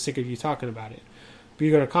be kind of sick of you talking about it. But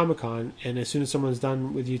you go to Comic-Con, and as soon as someone's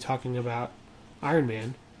done with you talking about Iron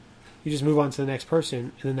Man, you just move on to the next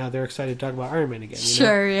person, and then now they're excited to talk about Iron Man again. You know?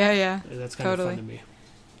 Sure, yeah. And that's kind of fun to me.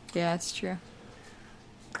 Yeah, it's true.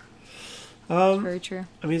 It's very true.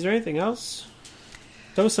 I mean, is there anything else?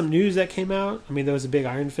 There was some news that came out. I mean, there was a big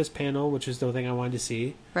Iron Fist panel, which is the thing I wanted to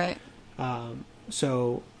see. Right.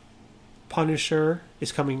 So, Punisher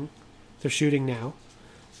is coming. They're shooting now.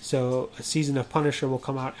 So, a season of Punisher will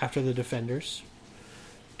come out after the Defenders.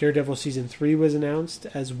 Daredevil Season 3 was announced,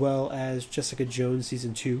 as well as Jessica Jones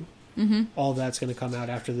Season 2. Mm-hmm. All that's going to come out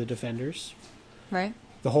after the Defenders. Right.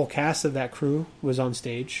 The whole cast of that crew was on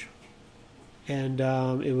stage. And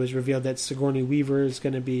it was revealed that Sigourney Weaver is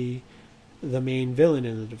going to be the main villain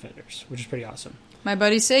in the Defenders, which is pretty awesome. My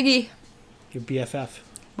buddy Siggy. Your BFF.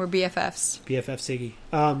 We're BFFs. BFF Siggy.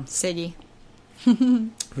 Siggy.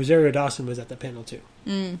 Rosario Dawson was at the panel too.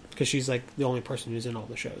 Mm. Because she's like the only person who's in all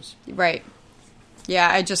the shows. Right. Yeah,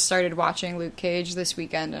 I just started watching Luke Cage this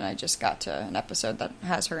weekend, and I just got to an episode that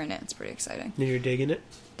has her in it. It's pretty exciting. And you're digging it?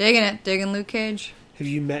 Digging Luke Cage. Have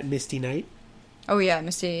you met Misty Knight? Oh yeah,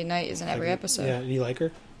 Misty Knight is in every episode. Yeah, and you like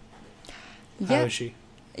her? Yeah. How is she?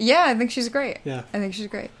 Yeah, I think she's great. Yeah. I think she's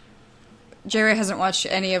great. Jerry hasn't watched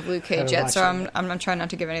any of Luke Cage yet, so I'm trying not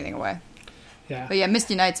to give anything away. Yeah. But yeah,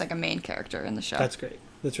 Misty Knight's like a main character in the show. That's great.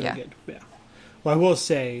 That's really good. Yeah. Well, I will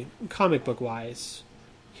say, comic book wise,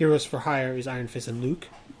 Heroes for Hire is Iron Fist and Luke.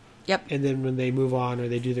 Yep. And then when they move on or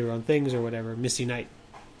they do their own things or whatever, Misty Knight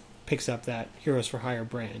picks up that Heroes for Hire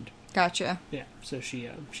brand. Gotcha. Yeah. So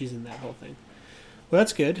she's in that whole thing. Well,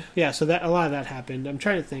 that's good. Yeah. So that a lot of that happened. I'm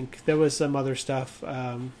trying to think. There was some other stuff.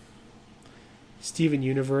 Steven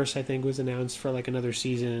Universe, I think, was announced for like another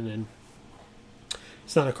season, and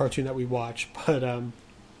it's not a cartoon that we watch, but I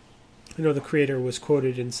know the creator was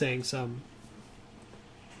quoted in saying some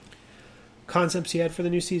concepts he had for the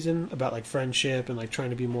new season about like friendship and like trying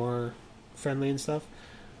to be more friendly and stuff.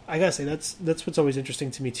 I gotta say that's what's always interesting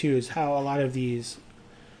to me too, is how a lot of these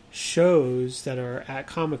shows that are at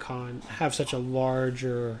Comic-Con have such a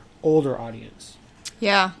larger, older audience.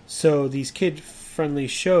 Yeah. So these kid-friendly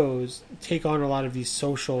shows take on a lot of these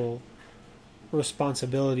social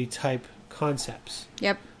responsibility type concepts.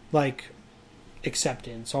 Yep. Like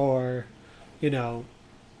acceptance or,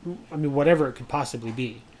 whatever it could possibly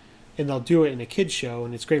be. And they'll do it in a kid's show,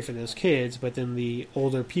 and it's great for those kids, but then the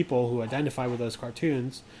older people who identify with those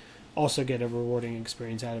cartoons also get a rewarding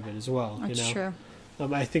experience out of it as well. That's true.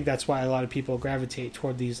 I think that's why a lot of people gravitate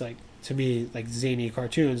toward these, like, to me, like zany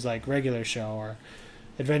cartoons like Regular Show or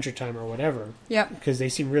Adventure Time or whatever. Yep. Because they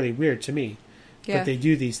seem really weird to me. Yeah. But they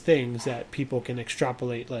do these things that people can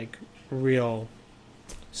extrapolate, like, real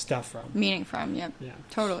stuff from. Meaning from, yep. Yeah.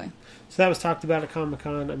 Totally. So that was talked about at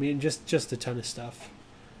Comic-Con. I mean, just a ton of stuff.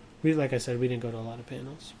 Like I said, we didn't go to a lot of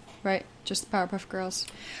panels. Right, just the Powerpuff Girls.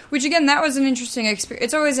 Which, again, that was an interesting experience.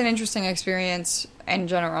 It's always an interesting experience in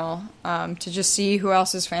general, to just see who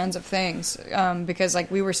else is fans of things. Because,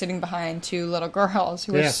 like, we were sitting behind two little girls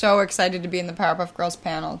who were so excited to be in the Powerpuff Girls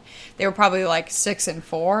panel. They were probably, like, 6 and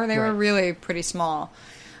 4. They were really pretty small.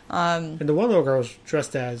 And the one little girl was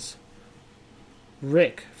dressed as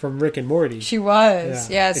Rick from Rick and Morty. She was,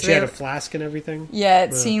 yeah. So she had a flask and everything. Yeah,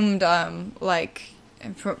 it seemed like...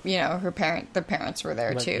 their parents were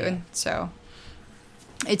there too, and so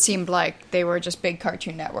it seemed like they were just big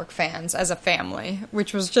Cartoon Network fans as a family,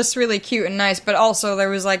 which was just really cute and nice. But also there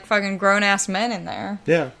was like fucking grown ass men in there,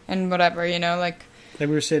 and whatever, like we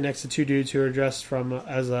were sitting next to two dudes who were dressed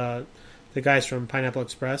as the guys from Pineapple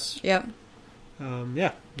Express. Yep. A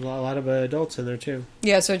lot of adults in there too.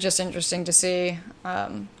 Yeah, so just interesting to see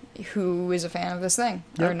who is a fan of this thing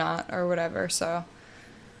or not or whatever. So.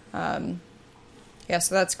 Yeah,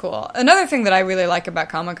 so that's cool. Another thing that I really like about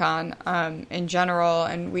Comic-Con in general,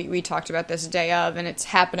 and we talked about this day of, and it's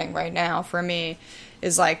happening right now for me,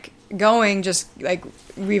 is like going just like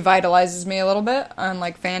revitalizes me a little bit on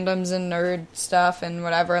like fandoms and nerd stuff and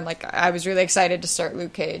whatever. And like I was really excited to start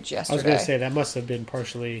Luke Cage yesterday. I was going to say that must have been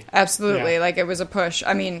partially... Absolutely. Yeah. Like it was a push.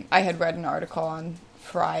 I mean, I had read an article on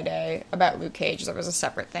Friday about Luke Cage. There was a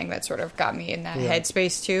separate thing that sort of got me in that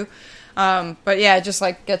headspace too. But yeah, it just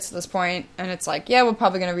like gets to this point and it's like, yeah, we're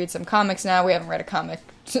probably going to read some comics now. We haven't read a comic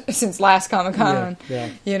since last Comic-Con. Yeah.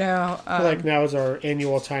 You know, I feel like now is our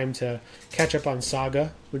annual time to catch up on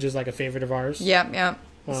Saga, which is like a favorite of ours. Yeah. Yeah.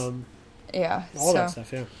 All that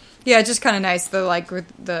stuff. Yeah. Yeah, it's just kind of nice,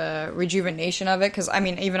 the rejuvenation of it. Because, I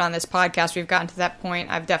mean, even on this podcast, we've gotten to that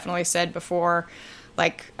point. I've definitely said before,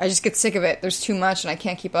 like, I just get sick of it. There's too much, and I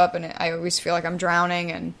can't keep up, and I always feel like I'm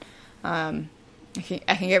drowning, and I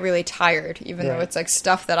can get really tired, even though it's, like,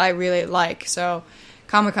 stuff that I really like. So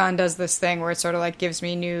Comic-Con does this thing where it sort of, like, gives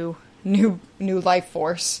me new life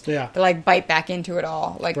force to like bite back into it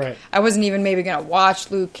all. Like I wasn't even maybe gonna watch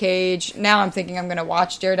Luke Cage. Now I'm thinking I'm gonna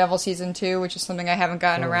watch Daredevil season 2, which is something I haven't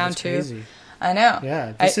gotten around to. Crazy. I know.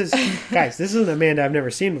 Yeah, this is guys. This is an Amanda I've never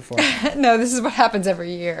seen before. No, this is what happens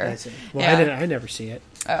every year. Well, I never see it.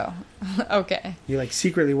 Oh, okay. You like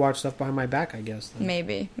secretly watch stuff behind my back, I guess. Then.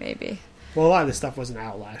 Maybe. Well, a lot of this stuff wasn't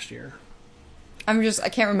out last year. I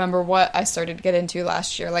can't remember what I started to get into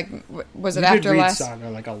last year. Like, was it you after did read last? Saga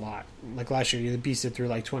like a lot. Like last year, you beasted through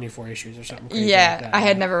like 24 issues or something. Crazy yeah, like that. I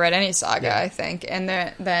had never read any Saga. I think, and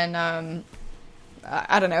then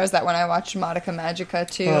I don't know. Is that when I watched Madoka Magica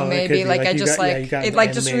too? Maybe like I just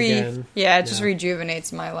just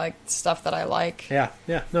rejuvenates my like stuff that I like. Yeah.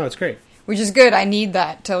 No, it's great. Which is good. I need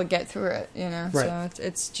that to get through it. You know. Right. So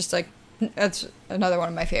it's just like. That's another one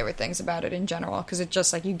of my favorite things about it in general, because it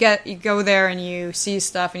just like you go there and you see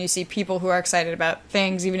stuff and you see people who are excited about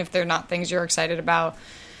things, even if they're not things you're excited about.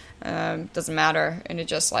 Doesn't matter, and it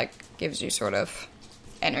just like gives you sort of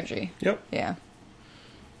energy. Yep. Yeah.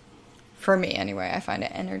 For me, anyway, I find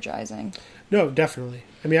it energizing. No, definitely.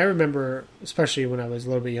 I mean, I remember, especially when I was a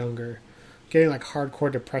little bit younger, getting like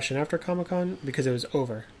hardcore depression after Comic-Con because it was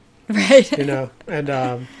over. Right. You know,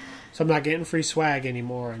 and so I'm not getting free swag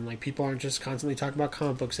anymore, and like people aren't just constantly talking about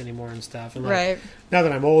comic books anymore and stuff. And like, now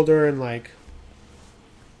that I'm older and like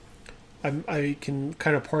I can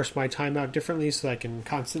kind of parse my time out differently, so I can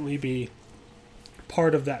constantly be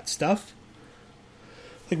part of that stuff.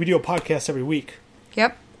 Like we do a podcast every week.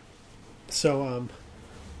 Yep. So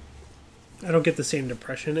I don't get the same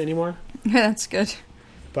depression anymore. That's good.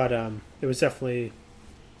 But it was definitely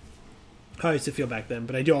how I used to feel back then.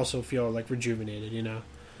 But I do also feel like rejuvenated, you know.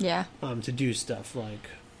 Yeah. To do stuff like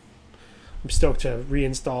I'm stoked to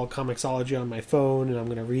reinstall Comixology on my phone, and I'm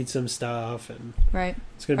going to read some stuff. And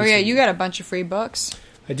it's gonna be you got a bunch of free books.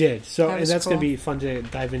 I did. So and that's cool. Going to be fun to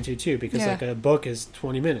dive into too, because like a book is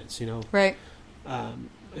 20 minutes, you know. Right. And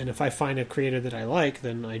if I find a creator that I like,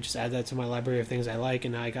 then I just add that to my library of things I like,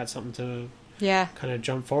 and now I got something to kind of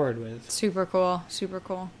jump forward with. Super cool.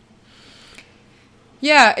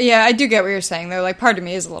 Yeah, I do get what you're saying, though. Like, part of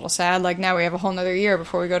me is a little sad. Like, now we have a whole nother year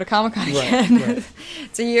before we go to Comic-Con again. Right.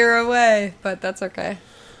 It's a year away, but that's okay.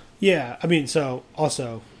 Yeah, I mean, I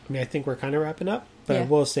think we're kind of wrapping up, but I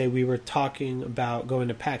will say we were talking about going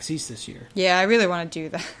to PAX East this year. Yeah, I really want to do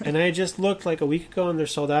that. And I just looked like a week ago, and they're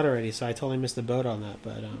sold out already, so I totally missed the boat on that,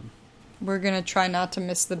 but... we're going to try not to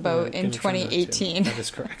miss the boat in 2018. That is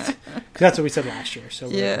correct. Because that's what we said last year, so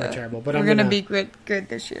we're terrible. But we're going to be good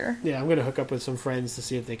this year. Yeah, I'm going to hook up with some friends to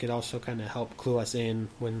see if they could also kind of help clue us in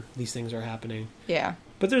when these things are happening. Yeah.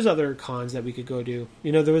 But there's other cons that we could go do.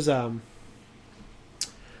 You know, there was, I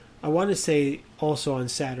want to say also on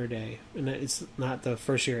Saturday, and it's not the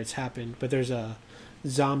first year it's happened, but there's a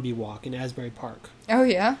zombie walk in Asbury Park. Oh,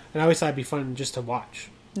 yeah? And I always thought it'd be fun just to watch.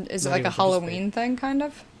 Is it like a Halloween thing, kind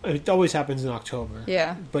of? It always happens in October.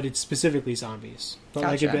 Yeah. But it's specifically zombies. But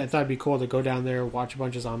gotcha. I thought it'd be cool to go down there, watch a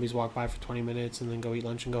bunch of zombies walk by for 20 minutes, and then go eat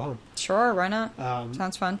lunch and go home. Sure, why not?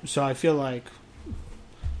 Sounds fun. So I feel like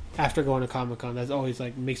after going to Comic-Con, that always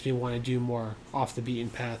like makes me want to do more off the beaten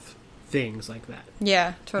path things like that.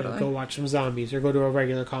 Yeah, totally. You know, go watch some zombies, or go to a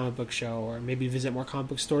regular comic book show, or maybe visit more comic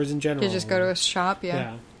book stores in general. You just go to a shop,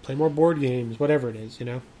 Yeah, play more board games, whatever it is, you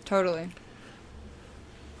know? Totally.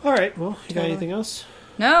 All right. Well, you got anything else?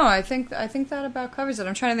 No, I think that about covers it.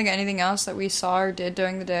 I'm trying to think of anything else that we saw or did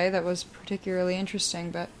during the day that was particularly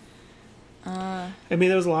interesting, but I mean,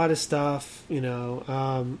 there was a lot of stuff, you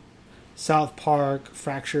know. South Park,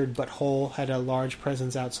 Fractured But Whole had a large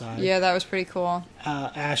presence outside. Yeah, that was pretty cool.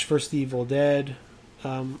 Ash vs. the Evil Dead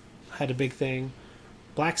had a big thing.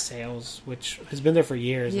 Black Sails, which has been there for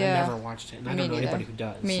years. And Yeah. I never watched it, and I Me don't know neither. anybody who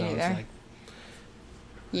does. Me so neither. It's like,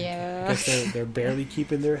 I Yeah. guess they're barely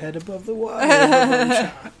keeping their head above the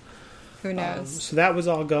water. Who knows? So that was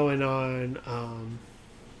all going on.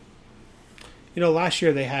 Last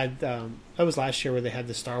year they had that was last year where they had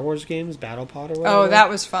the Star Wars games, Battle Pod or whatever. Oh, that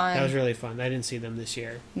was fun. That was really fun. I didn't see them this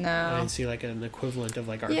year. I No. didn't see like an equivalent of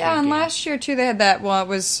like arcade Yeah, and games. last year too they had that. Well, it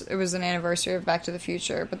was an anniversary of Back to the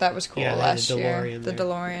Future, but that was cool Yeah, they had last the year. DeLorean The there.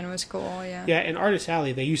 DeLorean was cool. Yeah. Yeah, and Artist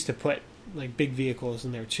Alley they used to put like big vehicles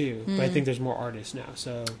in there too, but I Mm. think there's more artists now,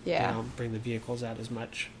 so Yeah. they don't bring the vehicles out as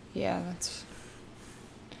much. Yeah, it's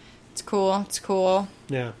cool. It's cool.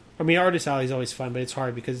 Yeah, I mean Artist Alley is always fun, but it's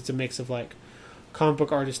hard because it's a mix of like comic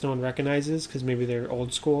book artists no one recognizes because maybe they're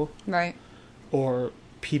old school, Right. or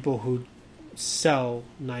people who sell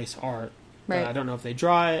nice art. But Right. I don't know if they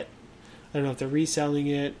draw it. I don't know if they're reselling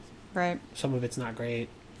it. Right. Some of it's not great.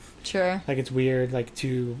 Sure. Like it's weird. Like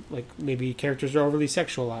maybe characters are overly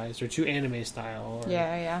sexualized or too anime style or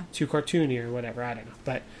Yeah. too cartoony or whatever. I don't know.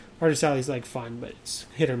 But Artist Alley's like fun, but it's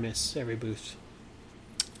hit or miss every booth.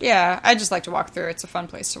 Yeah, I just like to walk through. It's a fun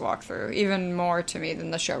place to walk through, even more to me than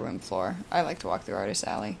the showroom floor. I like to walk through Artist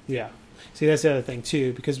Alley. Yeah. See, that's the other thing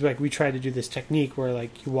too, because like we tried to do this technique where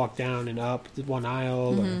like you walk down and up one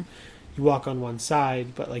aisle, or you walk on one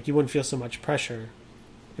side, but like you wouldn't feel so much pressure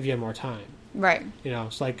if you had more time. Right.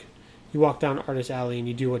 It's like you walk down Artist Alley and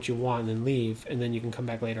you do what you want and then leave, and then you can come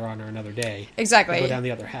back later on or another day. Exactly. And go down the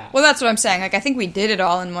other half. Well, that's what I'm saying. Like, I think we did it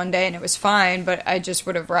all in one day, and it was fine. But I just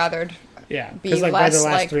would have rathered. Yeah, be because like by the less,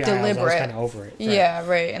 last like, 3 aisles, I was deliberate. kind of over it. Right? Yeah,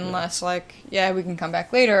 right. Unless, like, we can come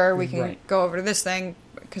back later, or we can Right. go over to this thing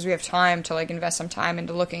because we have time to like invest some time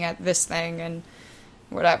into looking at this thing and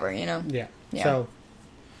whatever. Yeah. Yeah. So,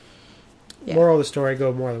 Yeah. moral of the story: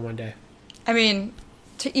 go more than one day. I mean,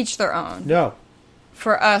 to each their own. No.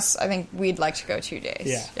 For us, I think we'd like to go 2 days.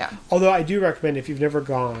 Yeah. Yeah. Although I do recommend if you've never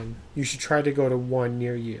gone, you should try to go to one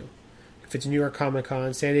near you. If it's New York Comic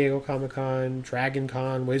Con, San Diego Comic Con, Dragon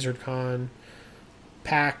Con, Wizard Con,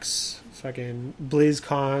 PAX, fucking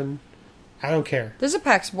BlizzCon, I don't care. There's a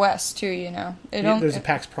PAX West too. There's a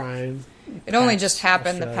PAX Prime. It only PAX just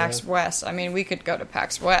happened, the Australia. PAX West. I mean, we could go to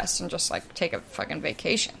PAX West and just, like, take a fucking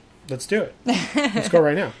vacation. Let's do it. Let's go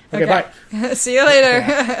right now. Okay, bye. See you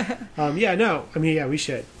later. We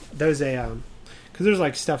should. There's a because there's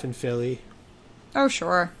like stuff in Philly. Oh,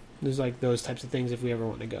 sure. There's like those types of things if we ever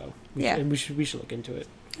want to go. Yeah. And we should look into it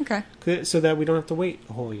Okay. so that we don't have to wait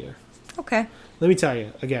a whole year. Okay. Let me tell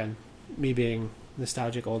you again, me being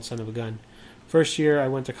nostalgic old son of a gun. First year I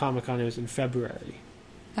went to Comic-Con, it was in February.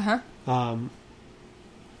 Uh-huh.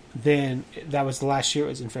 Then that was the last year it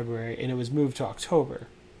was in February, and it was moved to October,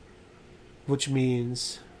 which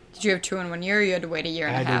means Did you have 2 in 1 year, or you had to wait a year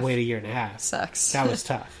I and a had half? to wait a year and a half. Sucks. That was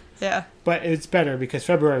tough. Yeah. But it's better because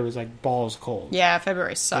February was like balls cold. Yeah,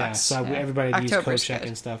 February Yeah, sucks. so everybody used October's code check good.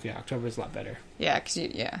 and stuff. Yeah, October's a lot better. Yeah, because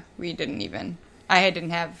we didn't even... I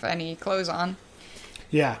didn't have any clothes on.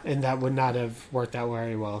 Yeah, and that would not have worked out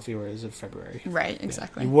very well if you were as of February. Right, Yeah.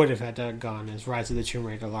 exactly. You would have had to have gone as Rise of the Tomb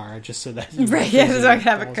Raider Lara just so that you Right, yeah, so I could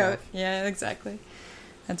have a coat. Yeah, exactly.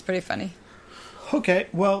 That's pretty funny. Okay,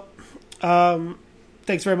 well,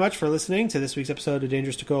 thanks very much for listening to this week's episode of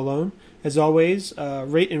Dangerous to Go Alone. As always,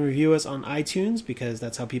 rate and review us on iTunes because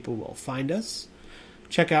that's how people will find us.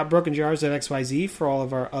 Check out brokenjars.xyz for all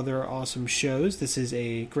of our other awesome shows. This is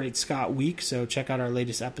a Great Scott week, so check out our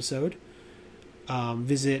latest episode.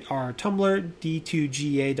 Visit our Tumblr,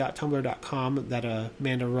 d2ga.tumblr.com, that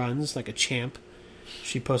Amanda runs like a champ.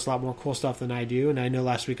 She posts a lot more cool stuff than I do, and I know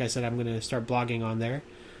last week I said I'm going to start blogging on there.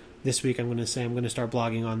 This week I'm going to say I'm going to start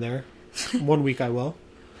blogging on there. 1 week I will.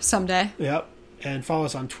 Someday. Yep. And follow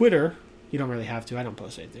us on Twitter. You don't really have to. I don't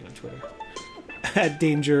post anything on Twitter. At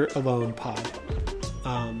Danger Alone Pod.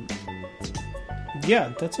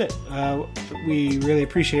 Yeah, that's it. We really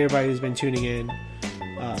appreciate everybody who's been tuning in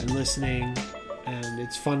and listening. And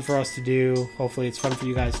it's fun for us to do. Hopefully it's fun for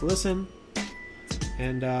you guys to listen.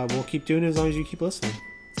 And we'll keep doing it as long as you keep listening.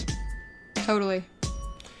 Totally.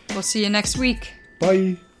 We'll see you next week.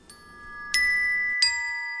 Bye.